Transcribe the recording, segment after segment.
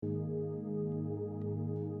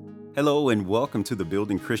Hello and welcome to the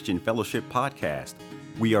Building Christian Fellowship Podcast.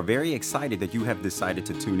 We are very excited that you have decided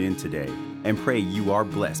to tune in today and pray you are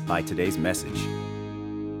blessed by today's message.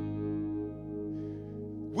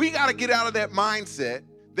 We got to get out of that mindset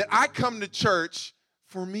that I come to church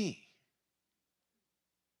for me.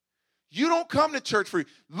 You don't come to church for you.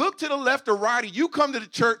 Look to the left or right, you come to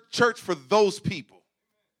the church for those people.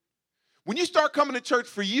 When you start coming to church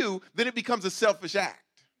for you, then it becomes a selfish act.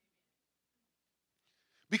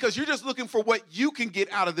 Because you're just looking for what you can get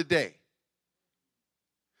out of the day.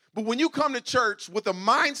 But when you come to church with a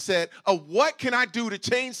mindset of what can I do to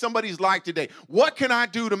change somebody's life today? What can I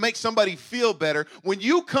do to make somebody feel better? When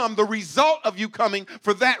you come, the result of you coming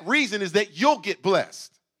for that reason is that you'll get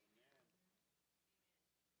blessed.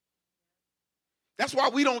 That's why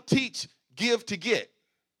we don't teach give to get.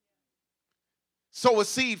 Sow a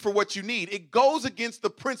seed for what you need. It goes against the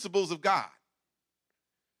principles of God.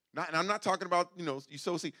 And I'm not talking about, you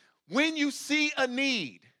sow a seed. When you see a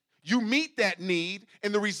need, you meet that need,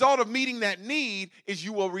 and the result of meeting that need is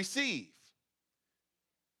you will receive.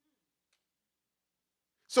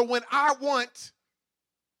 So when I want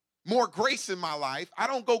more grace in my life, I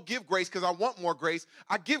don't go give grace because I want more grace.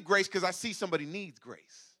 I give grace because I see somebody needs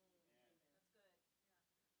grace.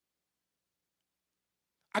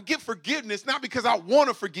 I give forgiveness not because I want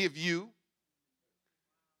to forgive you,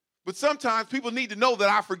 but sometimes people need to know that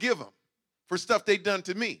I forgive them for stuff they've done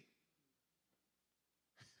to me.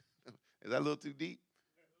 Is that a little too deep?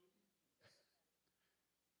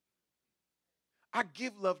 I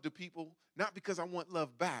give love to people not because I want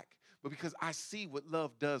love back, but because I see what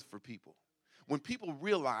love does for people. When people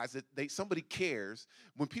realize that somebody cares,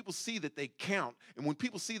 when people see that they count, and when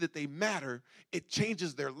people see that they matter, it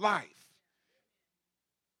changes their life.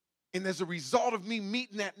 And as a result of me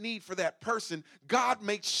meeting that need for that person, God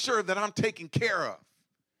makes sure that I'm taken care of.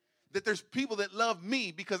 That there's people that love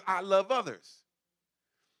me because I love others.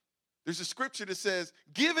 There's a scripture that says,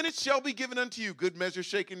 give and it shall be given unto you. Good measure,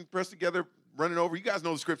 shaken, pressed together, running over. You guys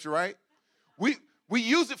know the scripture, right? We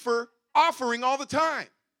use it for offering all the time.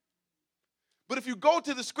 But if you go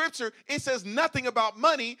to the scripture, it says nothing about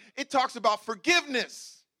money. It talks about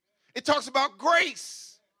forgiveness. It talks about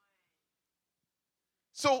grace.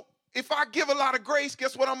 So if I give a lot of grace,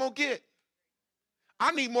 guess what I'm going to get?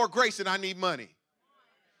 I need more grace than I need money.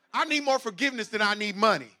 I need more forgiveness than I need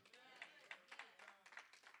money.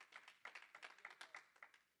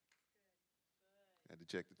 I had to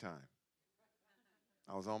check the time.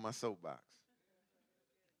 I was on my soapbox.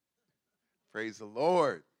 Praise the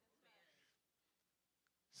Lord.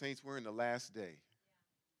 Saints, we're in the last day.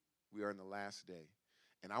 We are in the last day.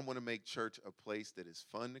 And I want to make church a place that is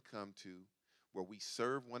fun to come to, where we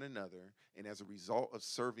serve one another, and as a result of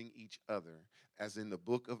serving each other, as in the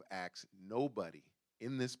book of Acts, nobody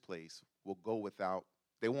in this place will go without,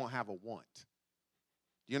 they won't have a want. Do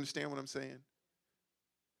you understand what I'm saying?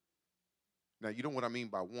 Now, you know what I mean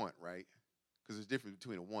by want, right? Because there's a difference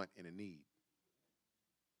between a want and a need.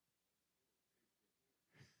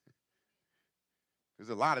 There's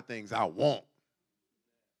a lot of things I want.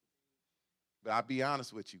 But I'll be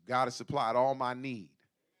honest with you, God has supplied all my need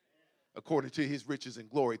according to his riches and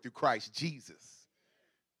glory through Christ Jesus.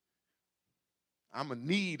 I'm a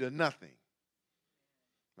need of nothing.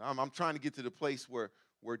 I'm trying to get to the place where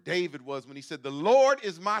David was when he said, the Lord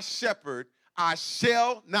is my shepherd, I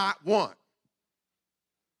shall not want.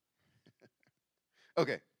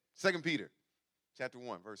 Okay, 2 Peter chapter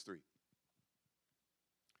 1, verse 3.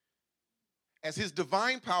 As his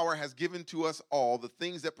divine power has given to us all the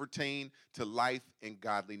things that pertain to life and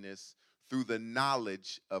godliness, through the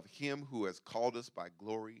knowledge of him who has called us by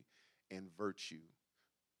glory and virtue.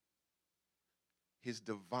 His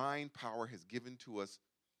divine power has given to us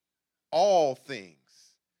all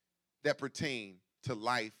things that pertain to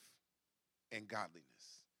life and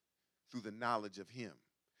godliness through the knowledge of him.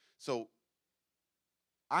 So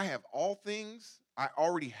I have all things. I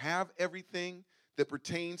already have everything that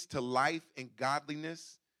pertains to life and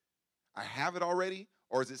godliness. I have it already,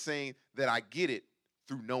 or is it saying that I get it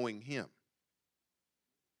through knowing him?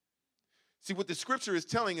 See, what the scripture is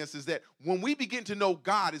telling us is that when we begin to know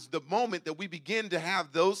God is the moment that we begin to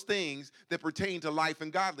have those things that pertain to life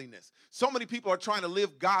and godliness. So many people are trying to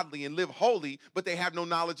live godly and live holy, but they have no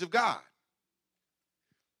knowledge of God.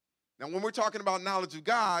 Now, when we're talking about knowledge of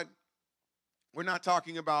God, we're not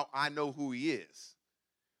talking about I know who he is.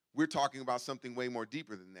 We're talking about something way more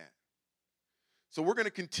deeper than that. So we're going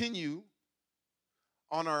to continue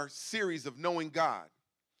on our series of knowing God.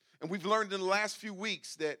 And we've learned in the last few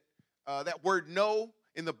weeks that that word know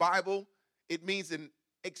in the Bible, it means an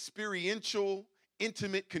experiential,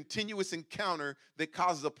 intimate, continuous encounter that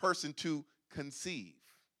causes a person to conceive.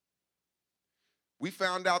 We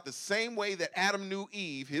found out the same way that Adam knew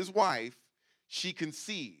Eve, his wife, she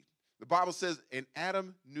conceived. The Bible says, and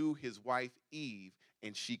Adam knew his wife Eve,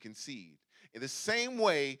 and she conceived. In the same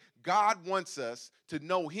way, God wants us to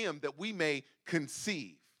know him that we may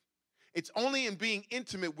conceive. It's only in being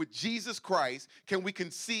intimate with Jesus Christ can we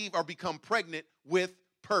conceive or become pregnant with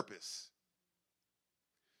purpose.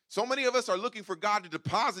 So many of us are looking for God to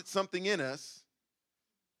deposit something in us,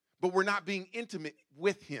 but we're not being intimate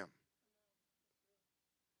with him.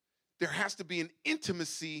 There has to be an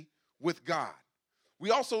intimacy with God. We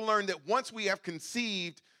also learned that once we have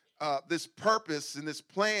conceived this purpose and this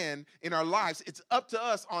plan in our lives, it's up to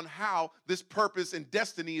us on how this purpose and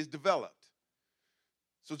destiny is developed.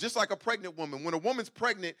 So just like a pregnant woman, when a woman's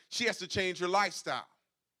pregnant, she has to change her lifestyle.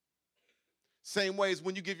 Same way as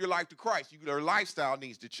when you give your life to Christ, your lifestyle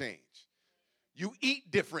needs to change. You eat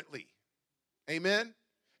differently. Amen?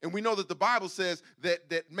 And we know that the Bible says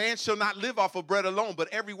that man shall not live off of bread alone, but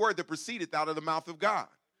every word that proceedeth out of the mouth of God.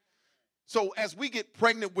 So as we get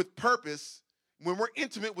pregnant with purpose, when we're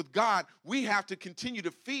intimate with God, we have to continue to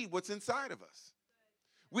feed what's inside of us.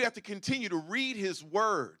 We have to continue to read his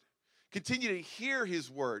word, continue to hear his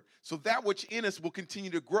word, so that which in us will continue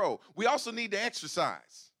to grow. We also need to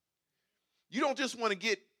exercise. You don't just want to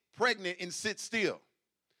get pregnant and sit still.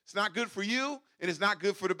 It's not good for you, and it's not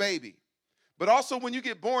good for the baby. But also when you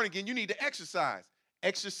get born again, you need to exercise.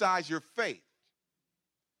 Exercise your faith.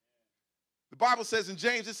 The Bible says in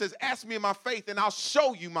James, it says, ask me in my faith and I'll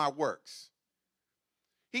show you my works.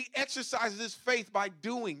 He exercises his faith by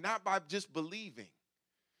doing, not by just believing.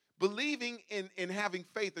 Believing and having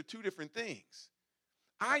faith are two different things.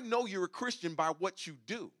 I know you're a Christian by what you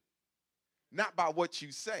do, not by what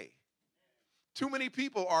you say. Too many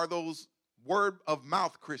people are those word of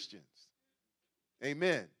mouth Christians.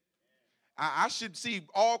 Amen. I should see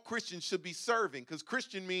all Christians should be serving, because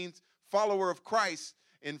Christian means follower of Christ,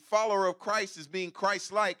 and follower of Christ is being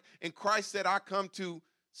Christ-like, and Christ said, I come to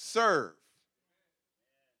serve.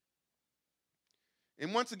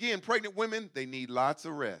 And once again, pregnant women, they need lots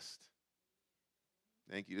of rest.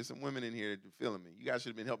 Thank you. There's some women in here that are feeling me. You guys should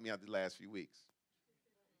have been helping me out the last few weeks.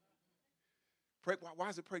 Why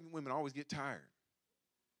is it pregnant women always get tired?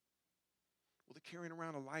 Well, they're carrying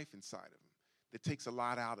around a life inside of them that takes a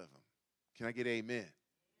lot out of them. Can I get amen?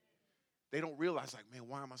 They don't realize, like, man,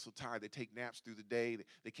 why am I so tired? They take naps through the day.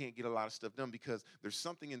 They can't get a lot of stuff done because there's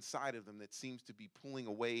something inside of them that seems to be pulling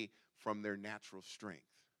away from their natural strength.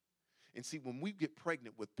 And see, when we get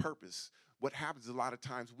pregnant with purpose, what happens a lot of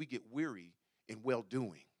times, we get weary in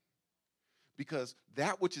well-doing. Because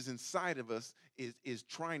that which is inside of us is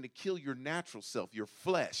trying to kill your natural self, your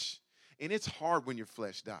flesh. And it's hard when your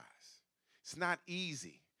flesh dies. It's not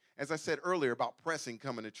easy. As I said earlier about pressing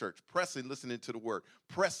coming to church, pressing, listening to the word,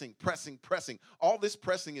 pressing. All this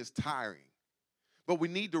pressing is tiring. But we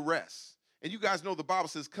need to rest. And you guys know the Bible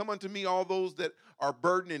says, come unto me, all those that are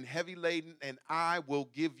burdened and heavy laden, and I will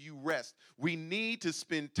give you rest. We need to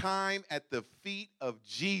spend time at the feet of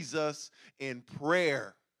Jesus in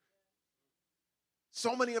prayer.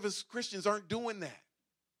 So many of us Christians aren't doing that.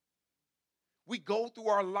 We go through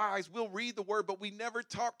our lives, we'll read the word, but we never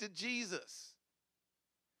talk to Jesus.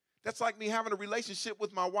 That's like me having a relationship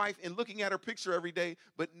with my wife and looking at her picture every day,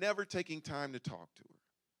 but never taking time to talk to her.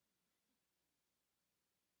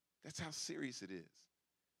 That's how serious it is.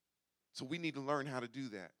 So we need to learn how to do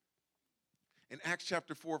that. In Acts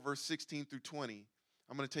chapter 4, verse 16 through 20,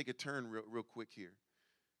 I'm going to take a turn real quick here.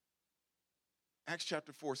 Acts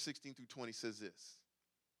chapter 4, 16 through 20 says this,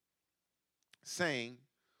 saying,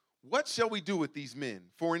 what shall we do with these men?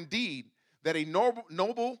 For indeed, that a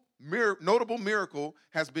notable miracle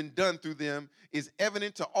has been done through them is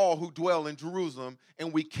evident to all who dwell in Jerusalem,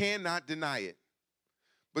 and we cannot deny it.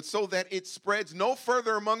 But so that it spreads no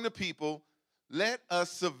further among the people, let us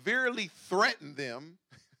severely threaten them.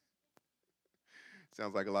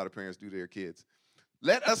 Sounds like a lot of parents do to their kids.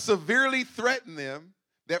 Let us severely threaten them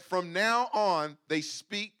that from now on they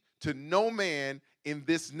speak to no man in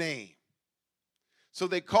this name. So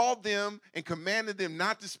they called them and commanded them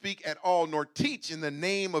not to speak at all, nor teach in the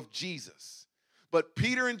name of Jesus. But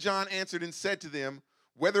Peter and John answered and said to them,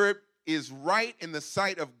 whether it is right in the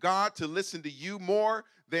sight of God to listen to you more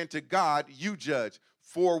than to God, you judge.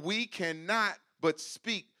 For we cannot but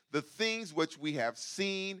speak the things which we have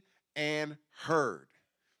seen and heard.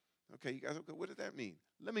 Okay, you guys, okay, what does that mean?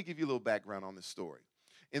 Let me give you a little background on this story.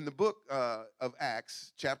 In the book of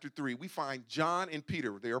Acts, chapter 3, we find John and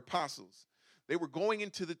Peter, they're apostles. They were going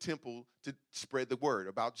into the temple to spread the word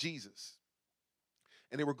about Jesus.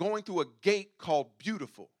 And they were going through a gate called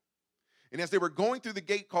Beautiful. And as they were going through the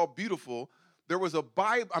gate called Beautiful, there was a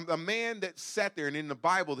man that sat there, and in the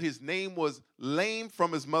Bible, his name was lame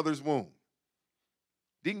from his mother's womb.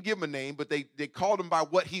 Didn't give him a name, but they called him by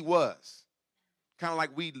what he was. Kind of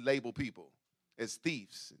like we label people as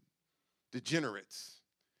thieves and degenerates.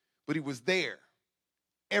 But he was there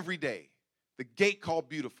every day. The gate called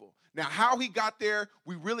Beautiful. Now, how he got there,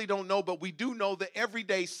 we really don't know, but we do know that every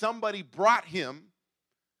day somebody brought him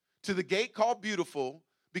to the gate called Beautiful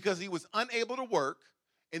because he was unable to work,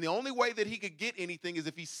 and the only way that he could get anything is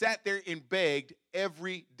if he sat there and begged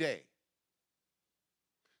every day.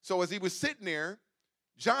 So as he was sitting there,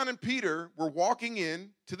 John and Peter were walking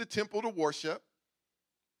in to the temple to worship,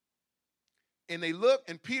 and they look,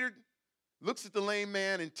 and Peter looks at the lame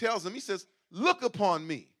man and tells him, he says, "Look upon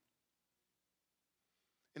me."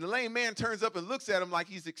 And the lame man turns up and looks at him like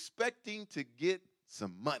he's expecting to get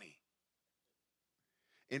some money.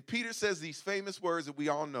 And Peter says these famous words that we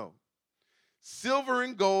all know. "Silver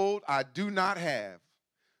and gold I do not have,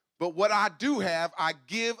 but what I do have I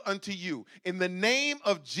give unto you. In the name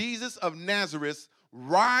of Jesus of Nazareth,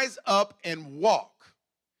 rise up and walk."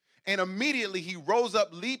 And immediately he rose up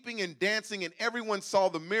leaping and dancing, and everyone saw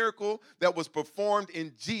the miracle that was performed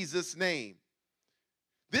in Jesus' name.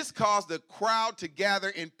 This caused the crowd to gather,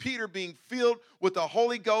 and Peter, being filled with the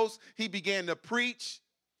Holy Ghost, he began to preach,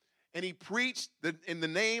 and he preached in the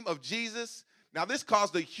name of Jesus. Now, this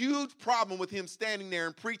caused a huge problem with him standing there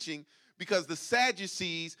and preaching, because the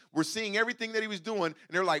Sadducees were seeing everything that he was doing, and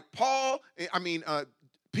they're like,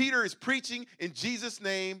 Peter is preaching in Jesus'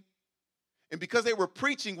 name. And because they were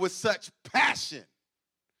preaching with such passion,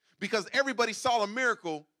 because everybody saw a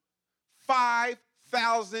miracle,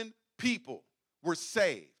 5,000 people were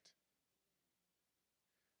saved.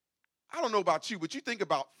 I don't know about you, but you think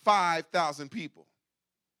about 5,000 people.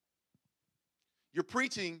 You're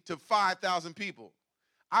preaching to 5,000 people.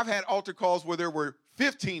 I've had altar calls where there were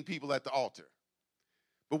 15 people at the altar.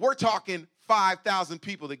 But we're talking 5,000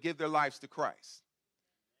 people that give their lives to Christ.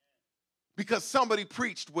 Because somebody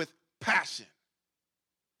preached with passion.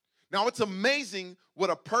 Now, it's amazing what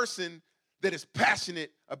a person that is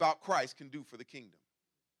passionate about Christ can do for the kingdom.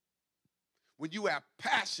 When you have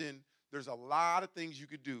passion, there's a lot of things you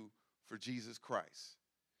could do for Jesus Christ.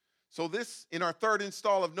 So this, in our third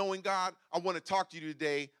install of Knowing God, I want to talk to you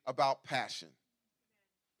today about passion.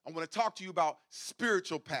 I want to talk to you about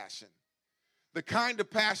spiritual passion. The kind of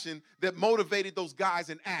passion that motivated those guys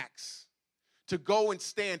in Acts to go and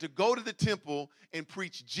stand, to go to the temple and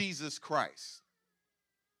preach Jesus Christ.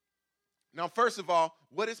 Now, first of all,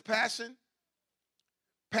 what is passion?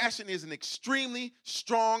 Passion is an extremely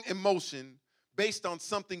strong emotion based on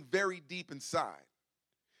something very deep inside.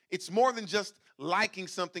 It's more than just liking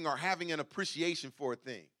something or having an appreciation for a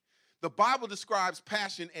thing. The Bible describes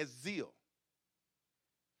passion as zeal.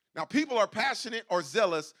 Now, people are passionate or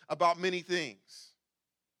zealous about many things.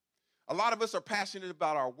 A lot of us are passionate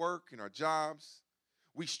about our work and our jobs.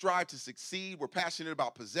 We strive to succeed. We're passionate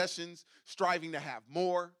about possessions, striving to have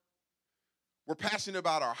more. We're passionate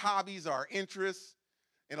about our hobbies, our interests.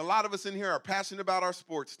 And a lot of us in here are passionate about our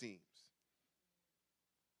sports teams.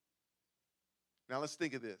 Now, let's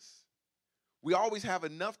think of this. We always have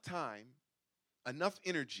enough time, enough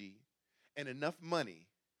energy, and enough money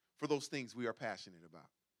for those things we are passionate about.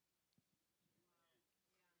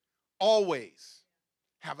 Always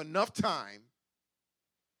have enough time.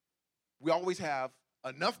 We always have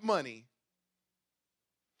enough money.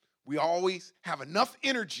 We always have enough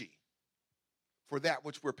energy for that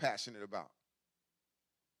which we're passionate about.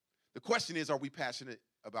 The question is, are we passionate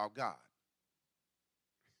about God?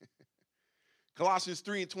 Colossians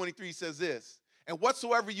 3:23 says this, "And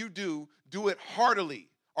whatsoever you do, do it heartily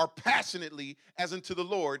or passionately as unto the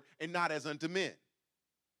Lord and not as unto men."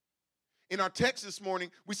 In our text this morning,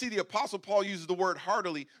 we see the Apostle Paul uses the word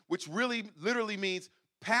heartily, which really literally means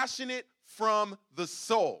passionate from the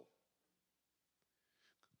soul.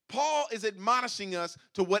 Paul is admonishing us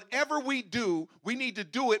to whatever we do, we need to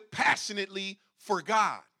do it passionately for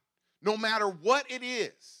God, no matter what it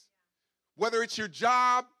is. Whether it's your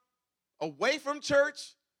job away from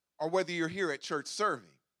church or whether you're here at church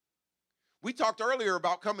serving. We talked earlier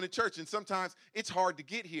about coming to church, and sometimes it's hard to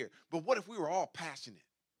get here. But what if we were all passionate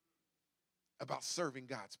about serving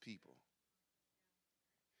God's people?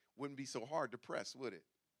 Wouldn't be so hard to press, would it?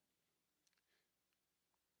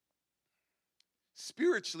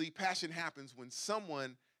 Spiritually, passion happens when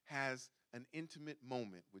someone has an intimate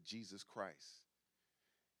moment with Jesus Christ.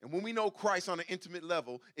 And when we know Christ on an intimate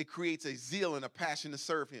level, it creates a zeal and a passion to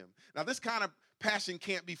serve him. Now, this kind of passion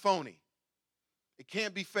can't be phony. It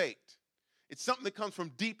can't be faked. It's something that comes from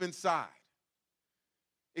deep inside.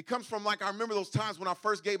 It comes from, like, I remember those times when I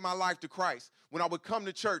first gave my life to Christ. When I would come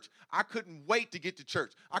to church, I couldn't wait to get to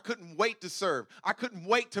church. I couldn't wait to serve. I couldn't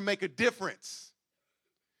wait to make a difference.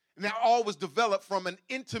 And that all was developed from an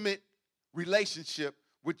intimate relationship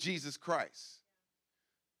with Jesus Christ.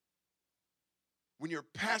 When you're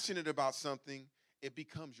passionate about something, it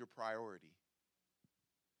becomes your priority.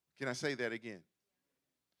 Can I say that again?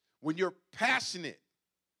 When you're passionate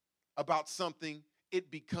about something,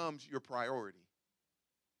 it becomes your priority.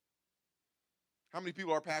 How many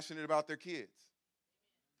people are passionate about their kids?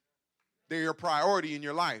 They're your priority in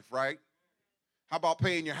your life, right? How about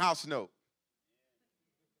paying your house note?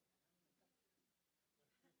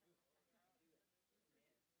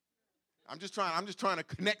 I'm just trying to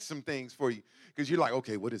connect some things for you, because you're like,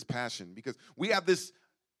 okay, what is passion? Because we have this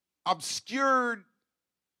obscured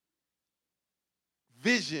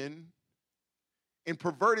vision and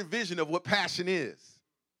perverted vision of what passion is.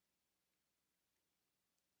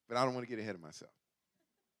 But I don't want to get ahead of myself.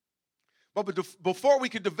 But before we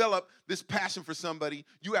could develop this passion for somebody,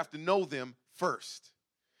 you have to know them first.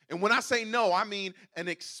 And when I say know, I mean an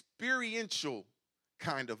experiential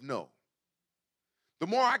kind of know. The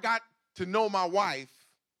more I got to know my wife,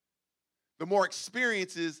 the more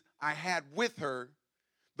experiences I had with her,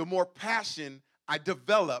 the more passion I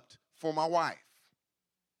developed for my wife.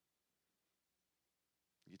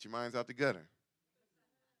 Get your minds out the gutter.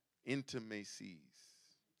 Intimacies.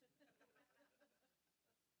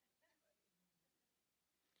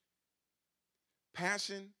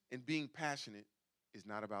 Passion and being passionate is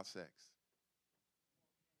not about sex.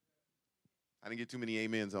 I didn't get too many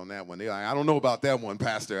amens on that one. They're like, I don't know about that one,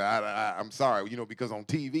 Pastor. I'm sorry, because on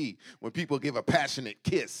TV, when people give a passionate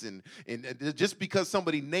kiss, and just because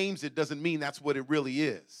somebody names it doesn't mean that's what it really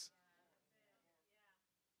is.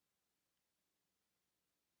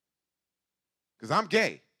 Because I'm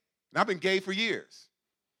gay, and I've been gay for years.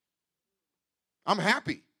 I'm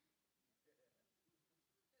happy.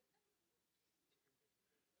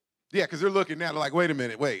 Yeah, because they're looking at it like, wait a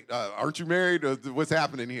minute, aren't you married? Or what's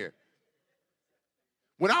happening here?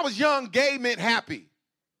 When I was young, gay meant happy.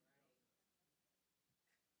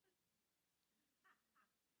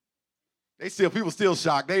 People still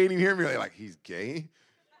shocked. They didn't even hear me. They're like, he's gay?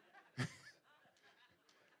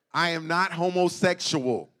 I am not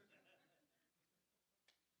homosexual.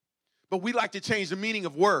 But we like to change the meaning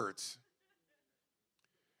of words.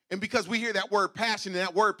 And because we hear that word passion, and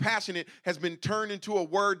that word passionate has been turned into a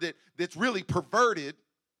word that's really perverted,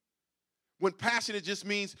 when passionate just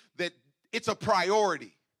means that it's a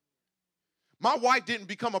priority. My wife didn't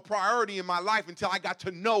become a priority in my life until I got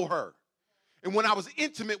to know her. And when I was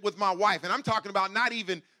intimate with my wife, and I'm talking about not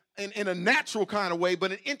even in a natural kind of way,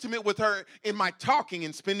 but an intimate with her in my talking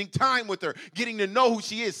and spending time with her, getting to know who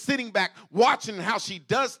she is, sitting back, watching how she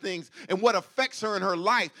does things and what affects her in her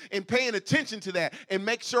life, and paying attention to that, and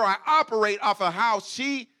make sure I operate off of how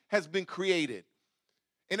she has been created.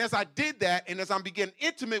 And as I did that, and as I began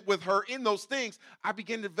intimate with her in those things, I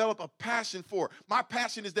began to develop a passion for her. My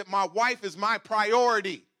passion is that my wife is my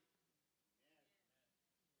priority.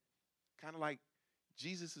 Kind of like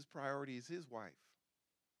Jesus' priority is his wife.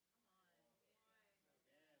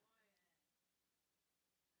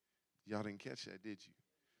 Y'all didn't catch that, did you?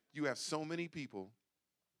 You have so many people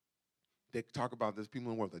that talk about this,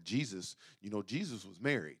 people in the world, that Jesus was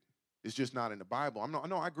married. It's just not in the Bible.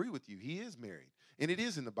 No, I agree with you. He is married, and it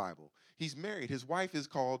is in the Bible. He's married. His wife is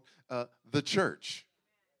called the church.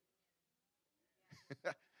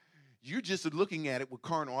 You're just looking at it with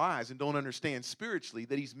carnal eyes and don't understand spiritually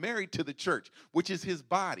that he's married to the church, which is his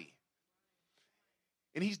body.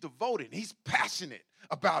 And he's devoted. He's passionate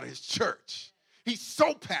about his church. He's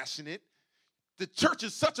so passionate. The church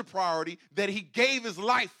is such a priority that he gave his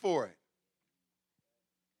life for it.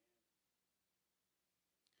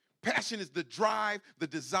 Passion is the drive, the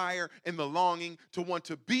desire, and the longing to want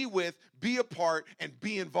to be with, be a part, and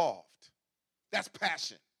be involved. That's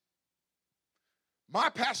passion. My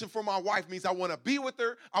passion for my wife means I want to be with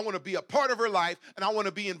her, I want to be a part of her life, and I want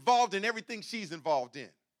to be involved in everything she's involved in.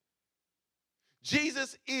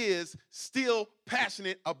 Jesus is still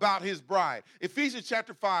passionate about his bride. Ephesians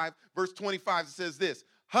chapter 5, verse 25 says this: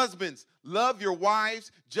 husbands, love your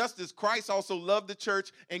wives just as Christ also loved the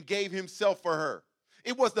church and gave himself for her.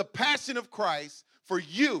 It was the passion of Christ for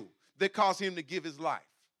you that caused him to give his life.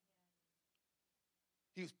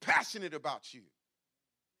 He was passionate about you.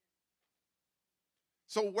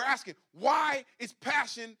 So we're asking, why is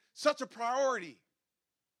passion such a priority?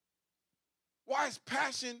 Why is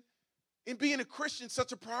passion in being a Christian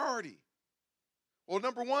such a priority? Well,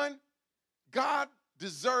 number one, God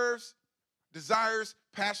desires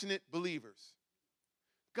passionate believers.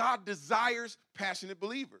 God desires passionate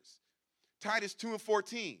believers. Titus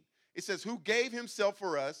 2:14, it says, who gave himself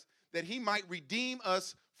for us that he might redeem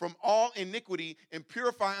us from all iniquity and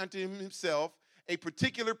purify unto himself a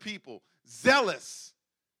particular people, zealous,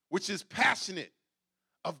 which is passionate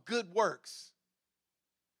of good works.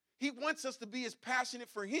 He wants us to be as passionate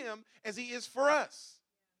for him as he is for us.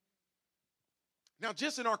 Now,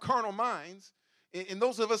 just in our carnal minds, and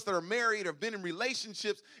those of us that are married or been in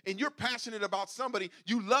relationships, and you're passionate about somebody,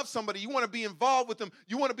 you love somebody, you want to be involved with them,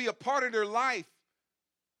 you want to be a part of their life.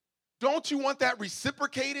 Don't you want that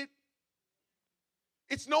reciprocated?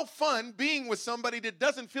 It's no fun being with somebody that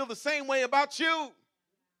doesn't feel the same way about you.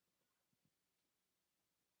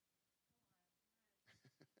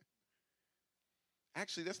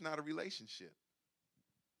 Actually, that's not a relationship.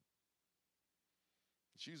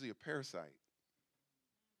 It's usually a parasite.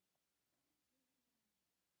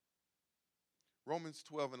 Romans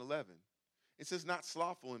 12:11. It says not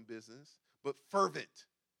slothful in business, but fervent.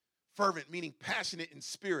 Fervent meaning passionate in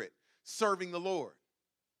spirit, serving the Lord.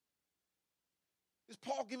 Is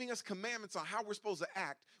Paul giving us commandments on how we're supposed to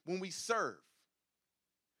act when we serve?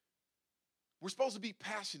 We're supposed to be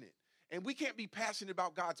passionate. And we can't be passionate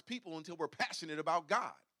about God's people until we're passionate about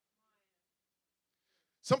God.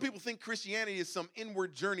 Some people think Christianity is some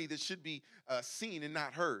inward journey that should be seen and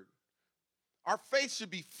not heard. Our faith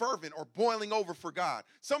should be fervent or boiling over for God.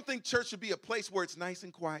 Some think church should be a place where it's nice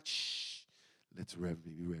and quiet. Shh, let's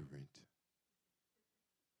be reverent.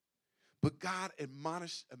 But God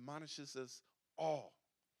admonishes us all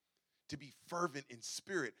to be fervent in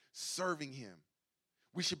spirit, serving him.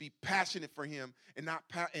 We should be passionate for him and not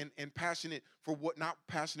passionate for what, not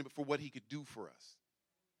passionate but for what he could do for us.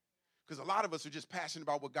 Because a lot of us are just passionate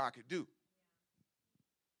about what God could do.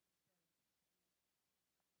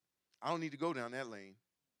 I don't need to go down that lane.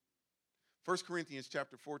 1 Corinthians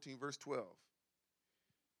chapter 14, verse 12.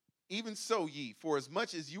 Even so ye, for as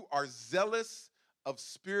much as you are zealous of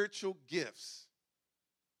spiritual gifts,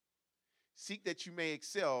 seek that you may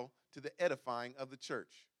excel to the edifying of the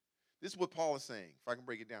church. This is what Paul is saying, if I can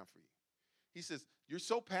break it down for you. He says, you're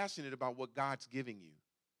so passionate about what God's giving you,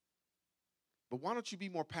 but why don't you be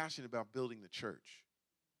more passionate about building the church?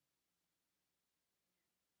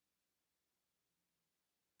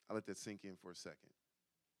 I'll let that sink in for a second.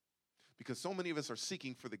 Because so many of us are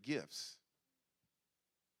seeking for the gifts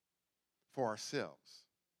for ourselves.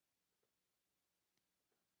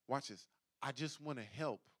 Watch this. I just want to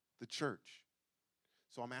help the church.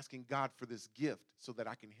 So I'm asking God for this gift so that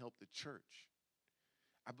I can help the church.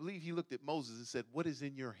 I believe he looked at Moses and said, what is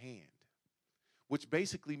in your hand? Which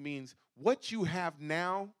basically means what you have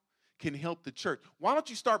now can help the church. Why don't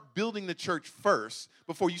you start building the church first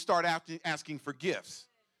before you start asking for gifts?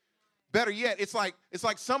 Better yet, it's like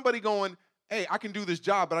somebody going, hey, I can do this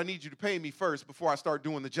job, but I need you to pay me first before I start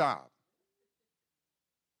doing the job.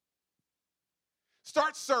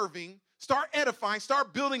 Start serving, start edifying,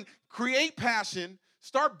 start building, create passion,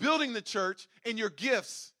 start building the church, and your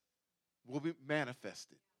gifts will be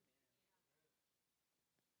manifested.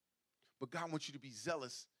 But God wants you to be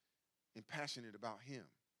zealous and passionate about him.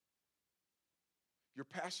 Your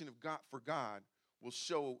passion for God will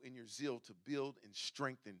show in your zeal to build and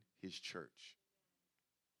strengthen his church.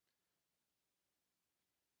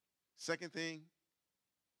 Second thing,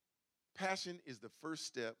 passion is the first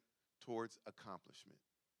step towards accomplishment.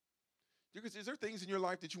 Is there things in your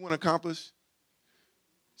life that you want to accomplish?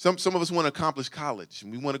 Some of us want to accomplish college,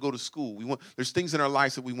 and we want to go to school. There's things in our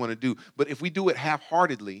lives that we want to do, but if we do it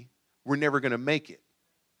half-heartedly, we're never going to make it.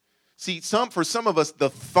 See, for some of us, the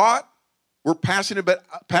thought, we're passionate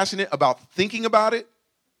about thinking about it,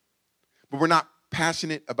 but we're not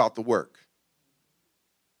passionate about the work.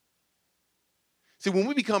 See, when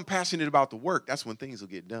we become passionate about the work, that's when things will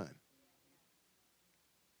get done.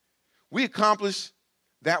 We accomplish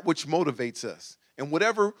that which motivates us. And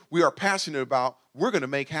whatever we are passionate about, we're going to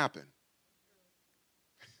make happen.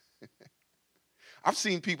 I've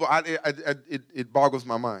seen people, it boggles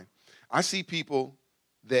my mind. I see people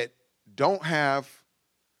that don't have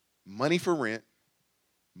money for rent,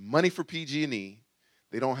 money for PG&E.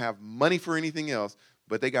 They don't have money for anything else,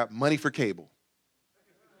 but they got money for cable.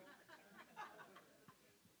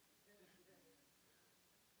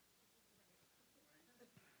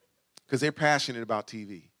 Because they're passionate about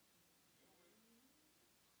TV.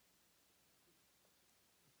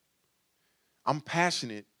 I'm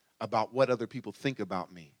passionate about what other people think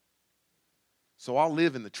about me. So I'll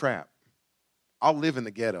live in the trap. I'll live in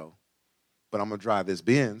the ghetto, but I'm going to drive this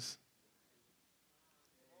Benz.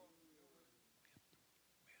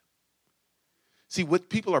 See, what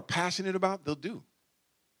people are passionate about, they'll do.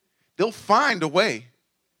 They'll find a way.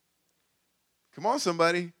 Come on,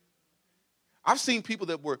 somebody. I've seen people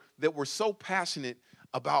that were so passionate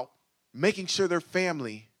about making sure their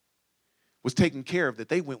family was taken care of that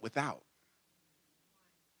they went without.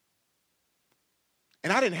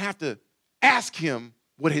 And I didn't have to ask him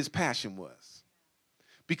what his passion was.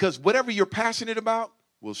 Because whatever you're passionate about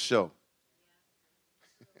will show.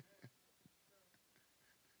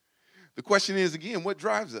 The question is, again, what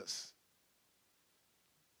drives us?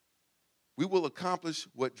 We will accomplish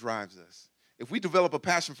what drives us. If we develop a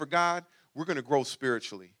passion for God, we're going to grow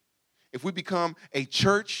spiritually. If we become a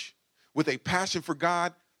church with a passion for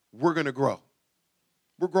God, we're going to grow.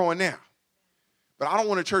 We're growing now. But I don't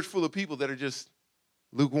want a church full of people that are just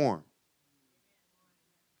lukewarm.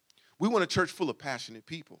 We want a church full of passionate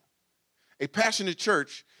people. A passionate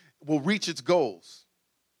church will reach its goals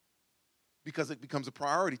because it becomes a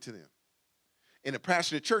priority to them. And a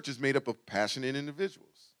passionate church is made up of passionate individuals.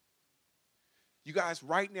 You guys,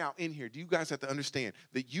 right now in here, do you guys have to understand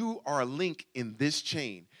that you are a link in this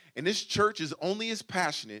chain? And this church is only as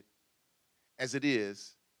passionate as it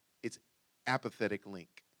is its apathetic link.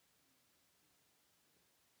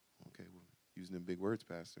 Okay, well, using them big words,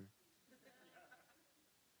 Pastor.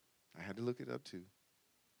 I had to look it up too.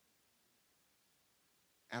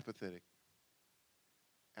 Apathetic.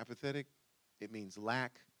 Apathetic, it means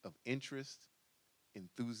lack of interest,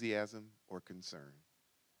 enthusiasm, or concern.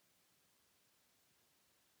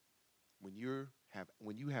 When you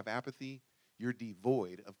have apathy, you're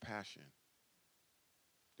devoid of passion.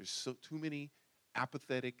 There's too many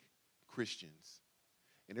apathetic Christians.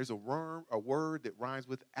 And there's a word that rhymes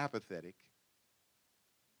with apathetic.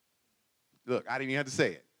 Look, I didn't even have to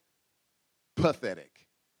say it. Pathetic.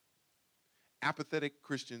 Apathetic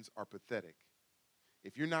Christians are pathetic.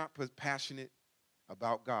 If you're not passionate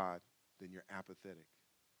about God, then you're apathetic.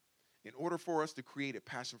 In order for us to create a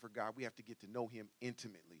passion for God, we have to get to know him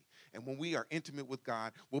intimately. And when we are intimate with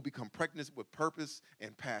God, we'll become pregnant with purpose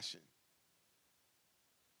and passion.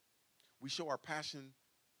 We show our passion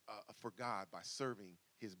for God by serving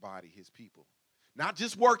his body, his people. Not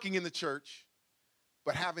just working in the church,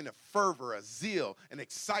 but having a fervor, a zeal, an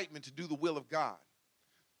excitement to do the will of God.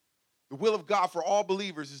 The will of God for all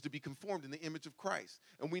believers is to be conformed in the image of Christ.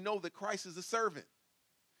 And we know that Christ is a servant,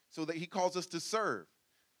 so that he calls us to serve.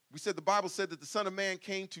 We said the Bible said that the Son of Man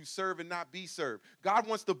came to serve and not be served. God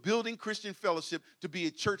wants the Building Christian Fellowship to be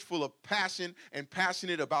a church full of passion and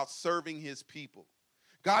passionate about serving his people.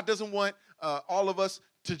 God doesn't want all of us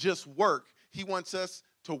to just work. He wants us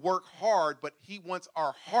to work hard, but he wants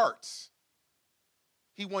our hearts.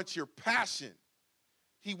 He wants your passion.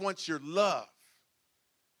 He wants your love.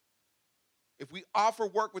 If we offer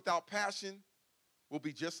work without passion, we'll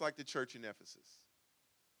be just like the church in Ephesus.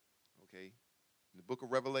 Okay? In the book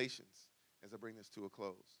of Revelations, as I bring this to a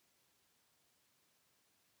close.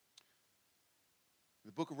 In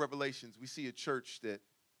the book of Revelations, we see a church that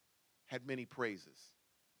had many praises.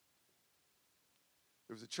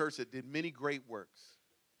 There was a church that did many great works.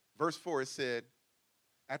 Verse 4, it said,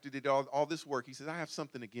 after he did all this work, he says, I have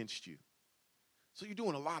something against you. So you're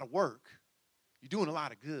doing a lot of work. You're doing a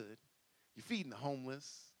lot of good. You're feeding the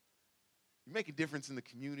homeless. You're making a difference in the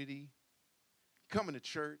community. You're coming to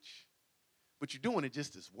church. But you're doing it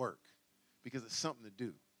just as work because it's something to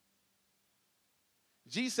do.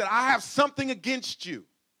 Jesus said, I have something against you.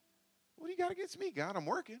 What do you got against me, God? I'm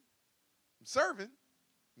working. I'm serving.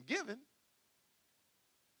 I'm giving.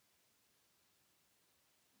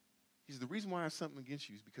 He said, the reason why I have something against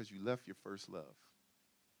you is because you left your first love.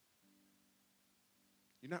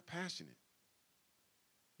 You're not passionate.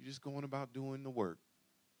 You're just going about doing the work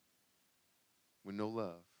with no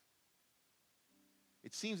love.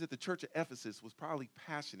 It seems that the church of Ephesus was probably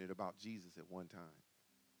passionate about Jesus at one time.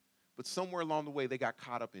 But somewhere along the way, they got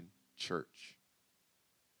caught up in church.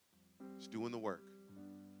 Just doing the work.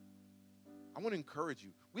 I want to encourage you.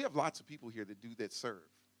 We have lots of people here that serve.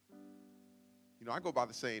 You know, I go by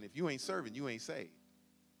the saying, if you ain't serving, you ain't saved.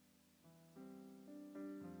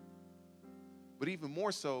 But even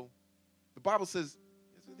more so, the Bible says,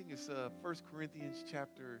 I think it's 1 Corinthians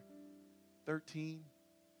chapter 13.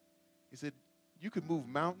 It said, you could move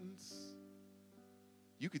mountains.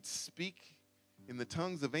 You could speak in the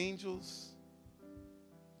tongues of angels.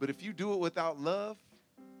 But if you do it without love,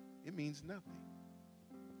 it means nothing.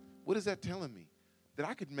 What is that telling me? That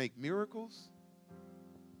I could make miracles?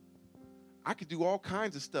 I could do all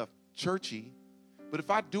kinds of stuff, churchy. But if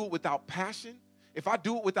I do it without passion, if I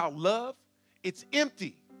do it without love, it's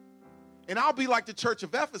empty. And I'll be like the church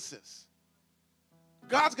of Ephesus.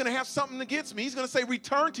 God's going to have something against me. He's going to say,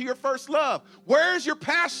 return to your first love. Where's your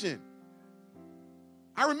passion?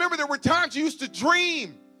 I remember there were times you used to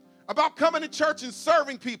dream about coming to church and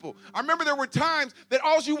serving people. I remember there were times that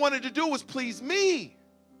all you wanted to do was please me.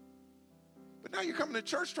 But now you're coming to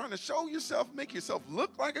church trying to show yourself, make yourself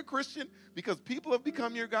look like a Christian because people have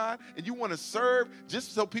become your God, and you want to serve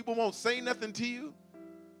just so people won't say nothing to you.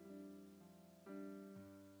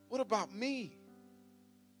 What about me?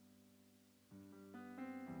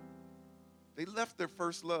 They left their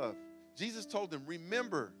first love. Jesus told them,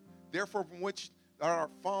 remember, therefore, from which thou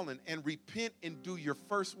art fallen, and repent and do your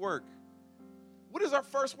first work. What is our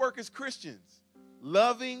first work as Christians?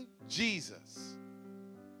 Loving Jesus.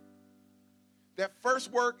 That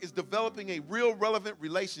first work is developing a real relevant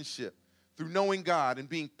relationship through knowing God and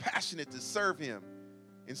being passionate to serve him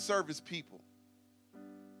and serve his people.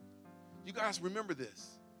 You guys remember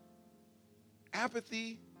this.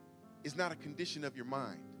 Apathy is not a condition of your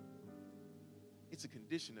mind. It's a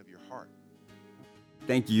condition of your heart.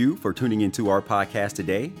 Thank you for tuning into our podcast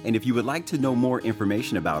today. And if you would like to know more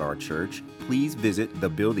information about our church, please visit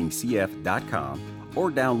thebuildingcf.com or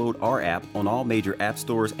download our app on all major app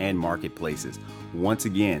stores and marketplaces. Once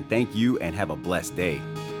again, thank you and have a blessed day.